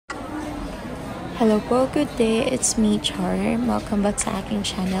Hello po, good day. It's me, Char. Welcome back sa aking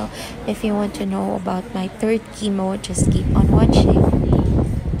channel. If you want to know about my third chemo, just keep on watching.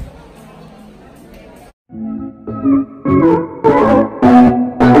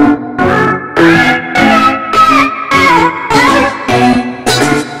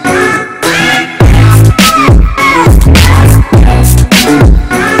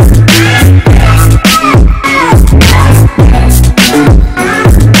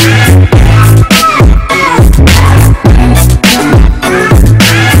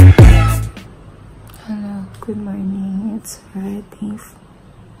 Good morning. It's already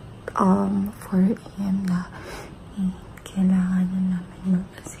 4 AM na. Kailangan na namin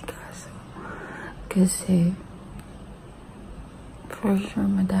mag-asikaso kasi for sure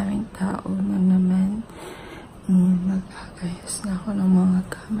madaming tao na naman. Mag-agayos na ako ng mga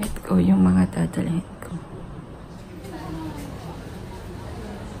gamit ko, yung mga dadalhin ko.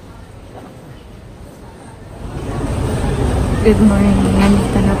 Good morning.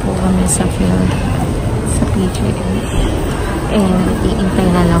 Nandito na po kami sa field. And iintay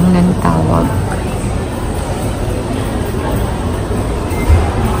na lang ng tawag.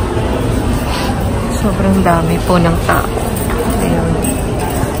 Sobrang dami po ng tao. Ayun.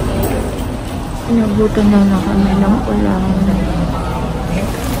 Inabutan na kami ng ulan.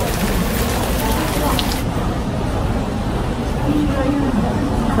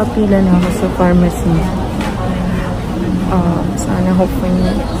 Kapila na ako sa pharmacy. Sana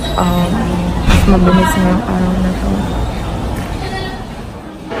hopefully mabilis na yung araw na to.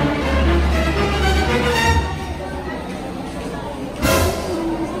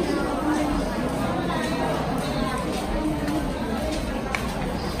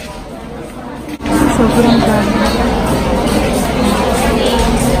 Sobrang dami.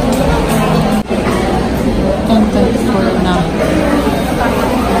 Ang thankful na.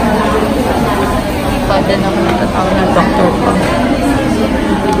 Pada na ako natatawag ng doktor ko.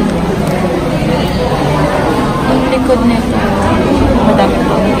 Yung likod nito, madami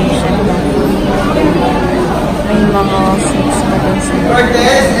pang patient. May mga seats pa doon sa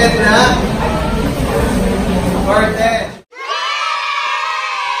Cortez, Edna! Cortez!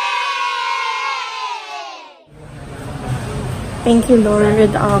 Thank you,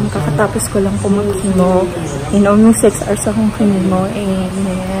 Lord. Kakatapos ko lang kumag-chemo. In almost 6 hours akong chemo.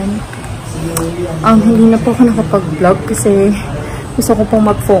 And hindi na po ako nakapag-vlog kasi gusto ko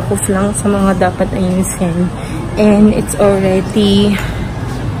pong mag-focus lang sa mga dapat ayusin. And it's already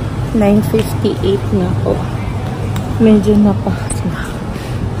 9:58 na po. Medyo napakas na.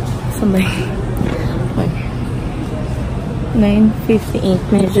 Sabay. 9:58.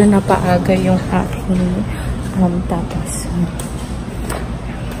 Medyo napaaga yung aking tapos.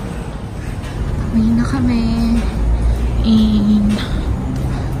 Ngayon na kami. And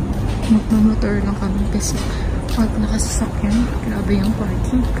magmamotor lang kami kasi pag nakasasakyan, grabe yung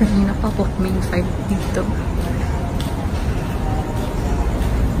parking. Kanina pa po, may 5 dito.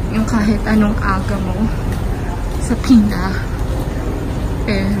 Yung kahit anong aga mo sa pina,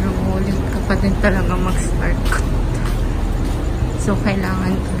 pero late ka pa din talaga mag-start. So,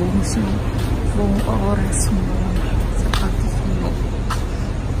 kailangan buhos mo buong oras mo sa pag-chemo.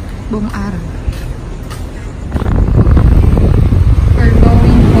 Buong araw. We're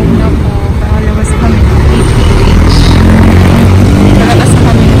going home na po. Palabas kami ng PGH. Palabas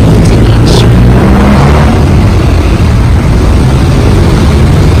kami ng PGH.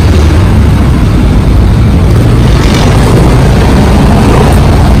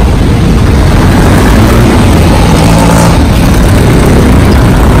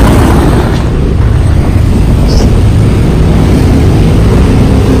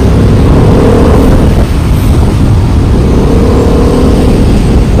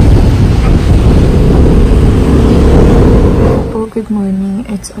 Good morning.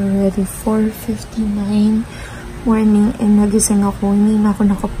 It's already 4:59 morning and nagising ako. Hindi na ako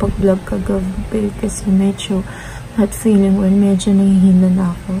nakapag-vlog kagabi kasi medyo not feeling well. Medyo nahihina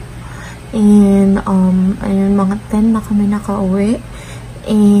na ako. And ayun, mga 10 na kami nakauwi.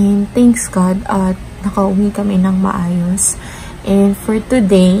 And thanks God at nakauwi kami ng maayos. And for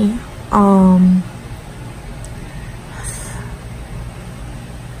today,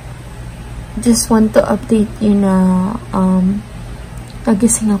 just want to update you na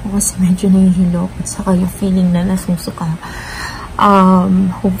nagising ako kasi medyo nahihilo at saka yung feeling na nasusuka.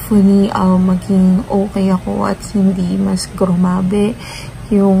 Hopefully, maging okay ako at hindi mas grumabe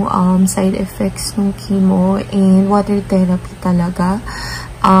yung side effects ng chemo and water therapy talaga.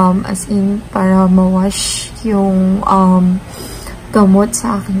 As in, para mawash yung gamot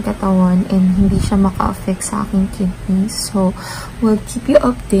sa aking katawan and hindi siya maka-affect sa aking kidneys. So, we'll keep you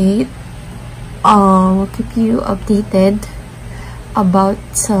update will keep you updated about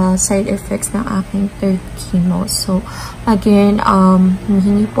sa side effects ng aking third chemo. So, again,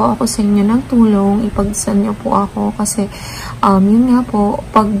 hihingi po ako sa inyo ng tulong. Ipagdasal niyo po ako kasi, yun nga po,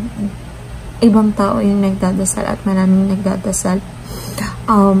 pag ibang tao yung nagdadasal at maraming nagdadasal,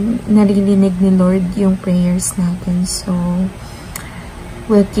 naririnig ni Lord yung prayers natin. So,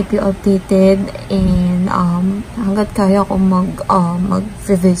 we'll keep you updated and hanggat kaya ko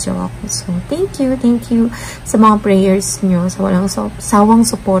mag-video ako. So, thank you sa mga prayers nyo, sa walang sawang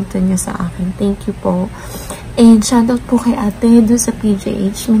support nyo sa akin. Thank you po. And shoutout po kay ate doon sa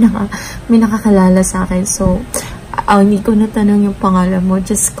PJH. May nakakalala sa akin. So, hindi ko natanong yung pangalan mo.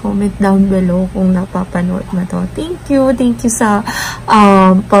 Just comment down below kung napapanood mo to. Thank you sa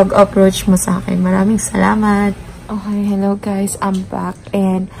pag-approach mo sa akin. Maraming salamat. Okay, hello guys, I'm back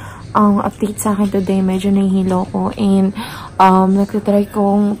and update sa akin today, medyo nahihilo ko and nagtitry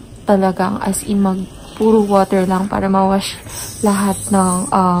kong talagang as in puro water lang para mawash lahat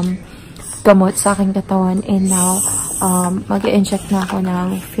ng gamot sa aking katawan. And now mag-inject na ako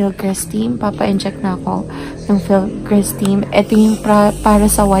ng Filgrastim, papa-inject na ako ng Filgrastim. Ito yung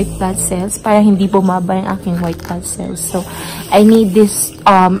para sa white blood cells, para hindi bumaba yung aking white blood cells. So I need this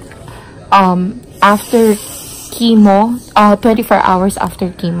after chemo, 24 hours after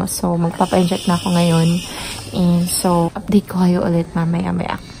chemo. So, magpapa-inject na ako ngayon. And so, update ko kayo ulit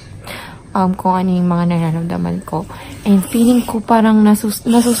mamaya-maya. Kung ano yung mga nararamdaman ko. And feeling ko parang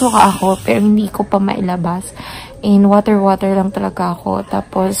nasusuka ako, pero hindi ko pa mailabas. And water lang talaga ako.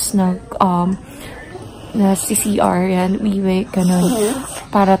 Tapos, CCR yan, wiwi, ganun.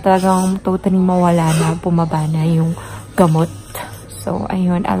 Para talagang totally mawala na, bumaba na yung gamot. So,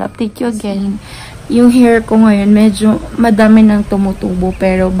 ayun, I'll update you again. Yung hair ko ngayon, medyo madami nang tumutubo,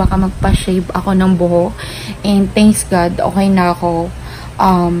 pero baka magpa-shave ako ng buhok. And thanks God, okay na ako.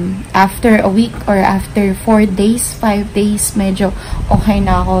 After a week or after 4 days, 5 days, medyo okay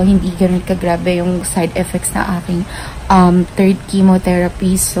na ako. Hindi ganun kagrabe yung side effects na aking third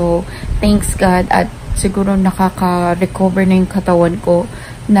chemotherapy. So, thanks God. At siguro nakaka-recover na yung katawan ko,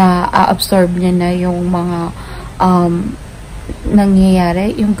 na absorb niya na yung mga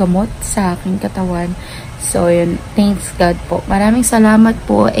nangyayari, yung gamot sa aking katawan. So, yun. Thanks God po. Maraming salamat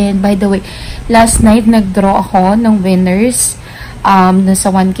po. And by the way, last night nag-draw ako ng winners sa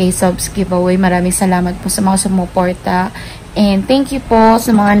 1K subs giveaway. Maraming salamat po sa mga sumuporta. And thank you po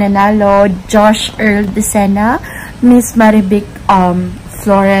sa mga nanalo. Josh Earl Decena, Miss Marivic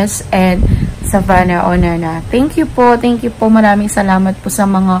Flores, and Savannah Onana. Thank you po. Thank you po. Maraming salamat po sa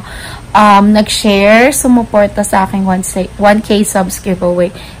mga nag-share, sumuporta sa aking 1K subs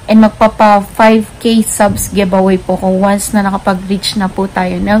giveaway. And magpapa 5K subs giveaway po kung once na nakapag-reach na po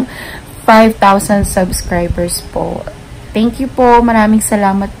tayo ng 5,000 subscribers po. Thank you po. Maraming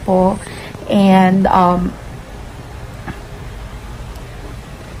salamat po. And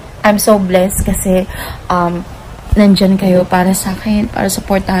I'm so blessed kasi nandyan kayo para sa akin, para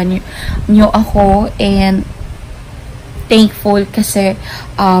supportahan nyo ako, and thankful kasi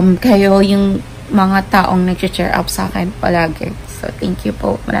kayo yung mga taong nag-cheer up sa akin palagi. So, thank you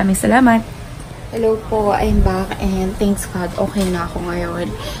po. Maraming salamat. Hello po, I'm back and thanks God, okay na ako ngayon.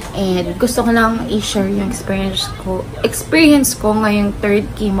 And gusto ko lang i-share yung experience ko ngayong third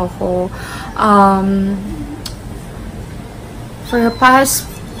chemo ko. For the past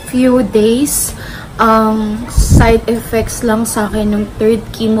few days, side effects lang sa akin ng third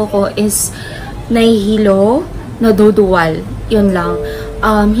chemo ko is nahihilo, naduduwal. Yun lang.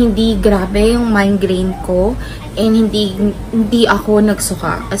 Hindi grabe yung migraine ko, and hindi ako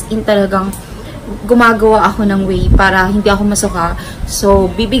nagsuka. As in talagang gumagawa ako ng way para hindi ako masuka. So,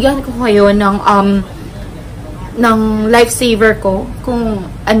 bibigyan ko kayo ng lifesaver ko kung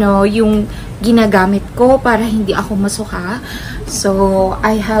ano yung ginagamit ko para hindi ako masuka. So,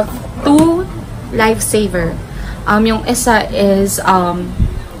 I have 2 lifesaver. Yung isa is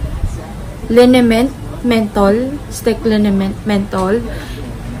liniment menthol, stick liniment menthol,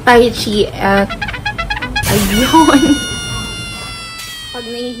 tai chi, at ayun. Pag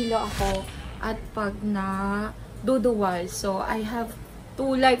nahihilo ako at pag duduwal. So, I have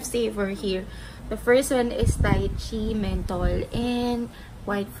 2 lifesaver here. The first one is tai chi, menthol, and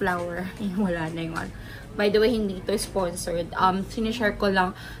white flower. Wala na yung one. By the way, hindi ito sponsored. Sinishare ko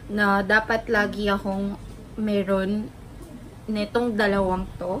lang na dapat lagi akong meron netong dalawang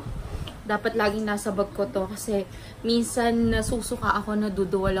to. Dapat laging nasa bag ko to kasi minsan nasusuka ako,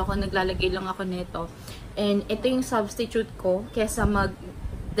 naduduwal ako, naglalagay lang ako nito. And ito yung substitute ko kesa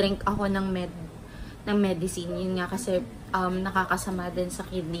mag-drink ako ng medicine. Yun nga kasi nakakasama din sa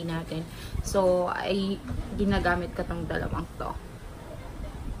kidney natin. So, ay ginagamit ko tong dalawang to.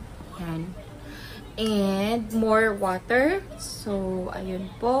 Yan. and more water. So,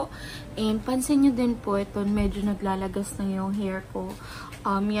 ayun po. And pansin nyo din po, ito medyo naglalagas na yung hair ko.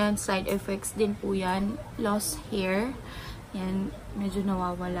 Yan, side effects din po yan. Lost hair. Yan, medyo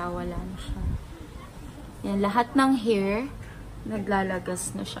nawawala-wala na siya. Yan, lahat ng hair,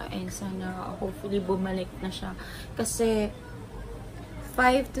 naglalagas na siya. And sana, hopefully, bumalik na siya. Kasi,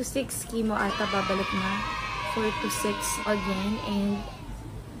 5 to 6 chemo ata babalik na. 4 to 6 again. And,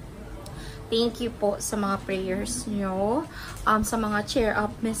 thank you po sa mga prayers nyo. Sa mga cheer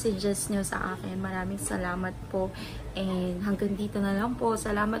up messages nyo sa akin. Maraming salamat po. And hanggang dito na lang po.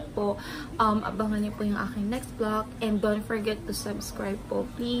 Salamat po. Abangan nyo po yung aking next vlog. And don't forget to subscribe po.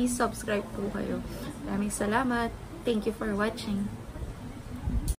 Please subscribe po kayo. Maraming salamat. Thank you for watching.